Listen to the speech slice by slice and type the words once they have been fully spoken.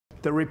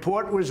The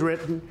report was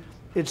written.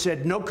 It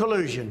said no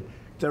collusion.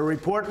 The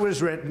report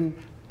was written,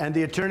 and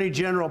the Attorney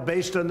General,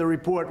 based on the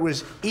report,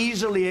 was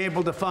easily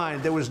able to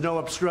find there was no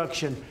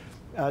obstruction.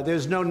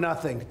 There's no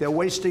nothing. They're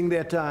wasting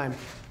their time.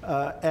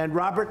 And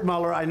Robert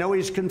Mueller, I know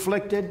he's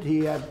conflicted.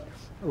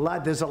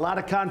 There's a lot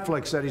of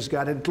conflicts that he's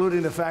got,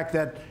 including the fact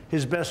that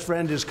his best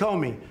friend is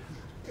Comey.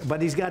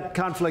 But he's got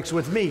conflicts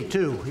with me,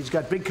 too. He's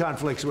got big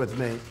conflicts with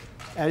me.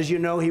 As you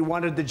know, he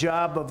wanted the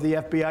job of the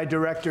FBI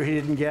director. He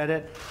didn't get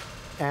it.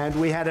 And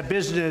we had a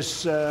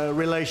business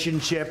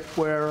relationship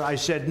where I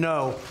said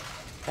no.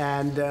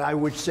 And I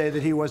would say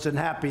that he wasn't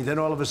happy. Then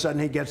all of a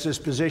sudden he gets this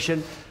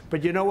position.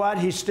 But you know what?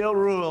 He still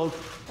ruled,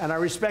 and I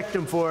respect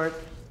him for it.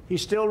 He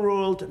still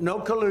ruled no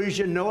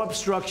collusion, no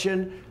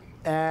obstruction.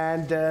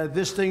 And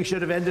this thing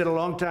should have ended a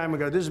long time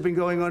ago. This has been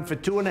going on for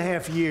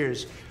 2.5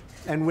 years.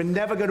 And we're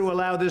never going to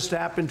allow this to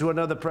happen to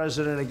another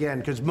president again,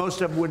 because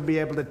most of them wouldn't be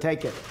able to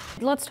take it.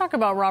 Let's talk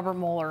about Robert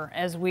Mueller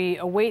as we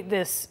await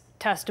this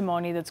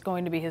testimony that's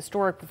going to be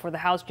historic before the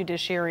House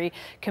Judiciary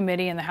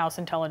Committee and the House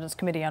Intelligence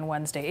Committee on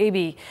Wednesday.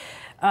 A.B.,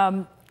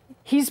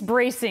 he's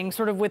bracing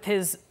sort of with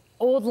his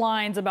old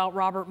lines about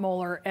Robert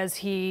Mueller as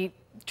he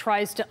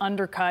tries to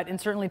undercut and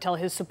certainly tell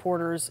his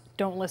supporters,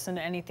 don't listen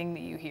to anything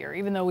that you hear,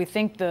 even though we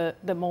think that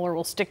Mueller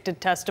will stick to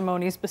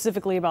testimony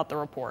specifically about the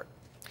report.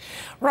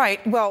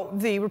 Right. Well,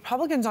 the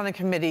Republicans on the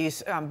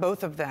committees,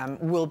 both of them,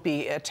 will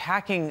be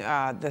attacking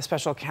the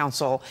special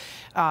counsel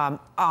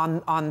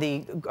on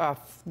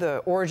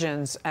the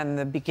origins and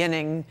the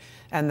beginning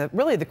and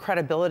really the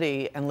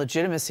credibility and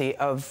legitimacy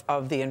of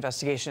the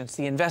investigation. It's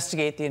the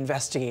investigate the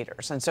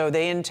investigators. And so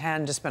they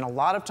intend to spend a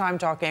lot of time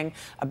talking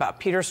about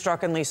Peter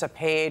Strzok and Lisa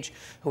Page,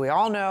 who we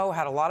all know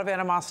had a lot of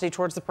animosity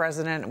towards the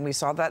president, and we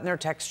saw that in their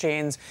text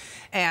chains.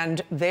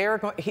 And they're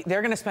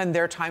going to spend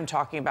their time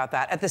talking about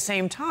that. At the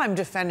same time,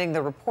 defending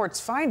the report's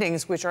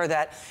findings, which are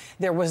that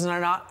there was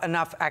not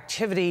enough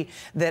activity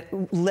that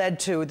led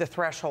to the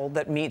threshold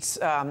that meets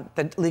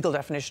the legal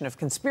definition of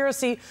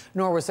conspiracy,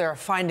 nor was there a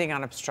finding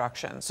on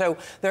obstruction. So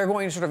they're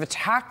going to sort of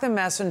attack the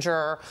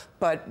messenger,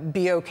 but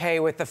be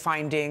okay with the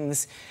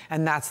findings,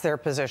 and that's their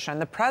position.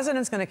 The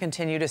president's going to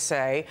continue to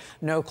say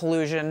no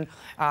collusion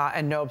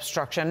and no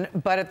obstruction,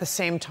 but at the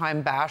same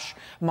time bash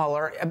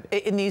Mueller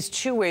in these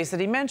two ways that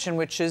he mentioned,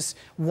 which is,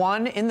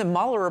 one, in the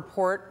Mueller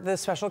report, the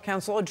special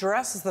counsel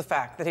addresses the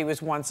fact that he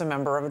was once a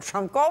member of a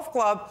Trump golf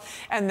club,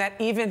 and that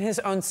even his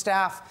own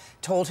staff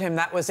told him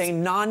that was a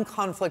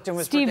non-conflict and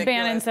was ridiculous. Steve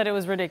Bannon said it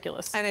was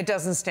ridiculous. And it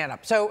doesn't stand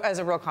up. So as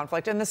a real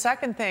conflict. And the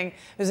second thing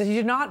is that he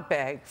did not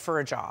beg for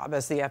a job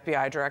as the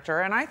FBI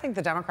director. And I think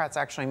the Democrats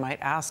actually might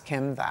ask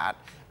him that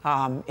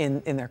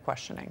in their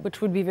questioning.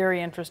 Which would be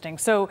very interesting.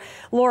 So,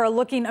 Laura,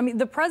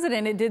 the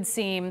president, it did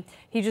seem,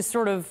 he just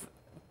sort of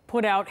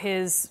put out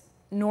his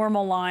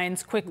normal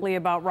lines quickly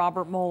about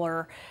Robert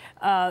Mueller.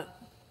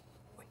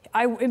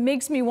 It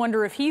makes me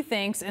wonder if he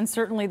thinks, and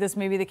certainly this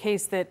may be the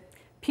case, that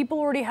people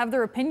already have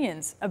their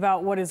opinions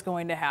about what is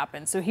going to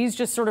happen. So he's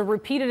just sort of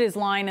repeated his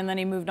line and then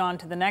he moved on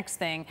to the next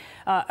thing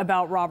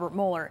about Robert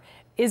Mueller.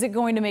 Is it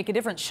going to make a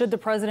difference? Should the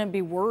president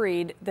be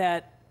worried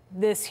that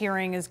this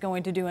hearing is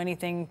going to do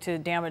anything to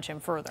damage him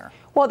further?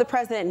 Well, the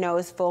president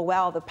knows full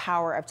well the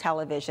power of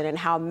television and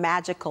how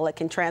magical it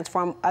can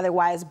transform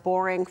otherwise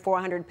boring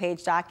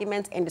 400-page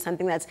documents into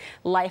something that's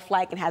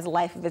lifelike and has a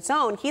life of its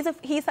own. He's saying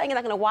he's not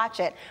going to watch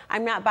it.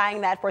 I'm not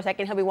buying that for a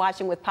second. He'll be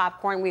watching with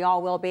popcorn. We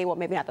all will be. Well,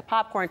 maybe not the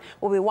popcorn.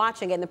 We'll be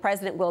watching it, and the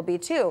president will be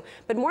too.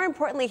 But more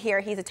importantly here,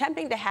 he's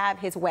attempting to have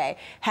his way,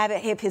 have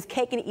his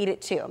cake and eat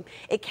it too.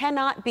 It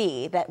cannot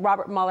be that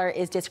Robert Mueller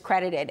is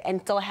discredited and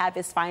still have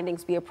his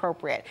findings be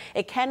appropriate.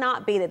 It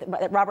cannot be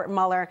that Robert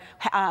Mueller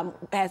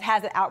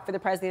has it out for the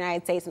president of the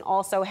United States and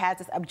also has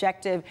this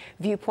objective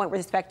viewpoint with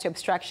respect to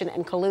obstruction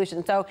and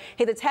collusion. So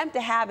his attempt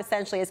to have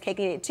essentially his cake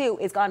and eat it too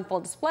is on full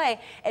display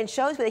and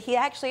shows that he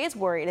actually is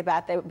worried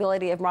about the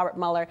ability of Robert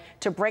Mueller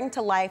to bring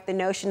to life the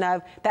notion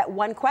of that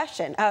one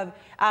question of,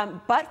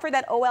 but for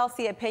that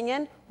O.C.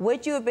 opinion,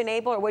 would you have been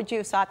able or would you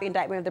have sought the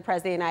indictment of the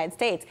president of the United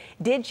States?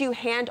 Did you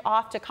hand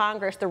off to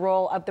Congress the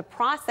role of the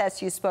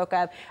process you spoke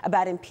of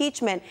about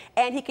impeachment?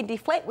 And he can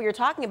deflate what you're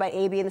talking about,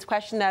 A.B., in this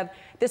question of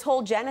this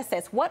whole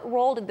genesis. What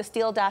role did the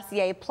Steele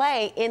dossier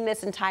play in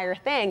this entire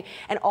thing?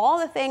 And all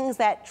the things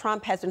that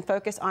Trump has been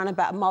focused on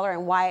about Mueller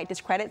and why it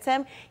discredits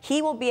him,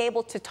 he will be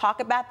able to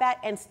talk about that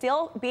and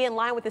still be in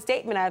line with the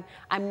statement of,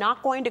 I'm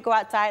not going to go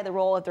outside of the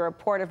role of the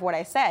report of what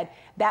I said.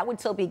 That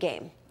would still be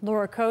game.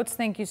 Laura Coates,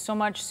 thank you so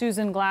much.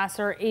 Susan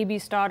Glasser, A.B.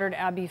 Stoddard,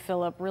 Abby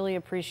Phillip, really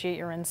appreciate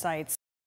your insights.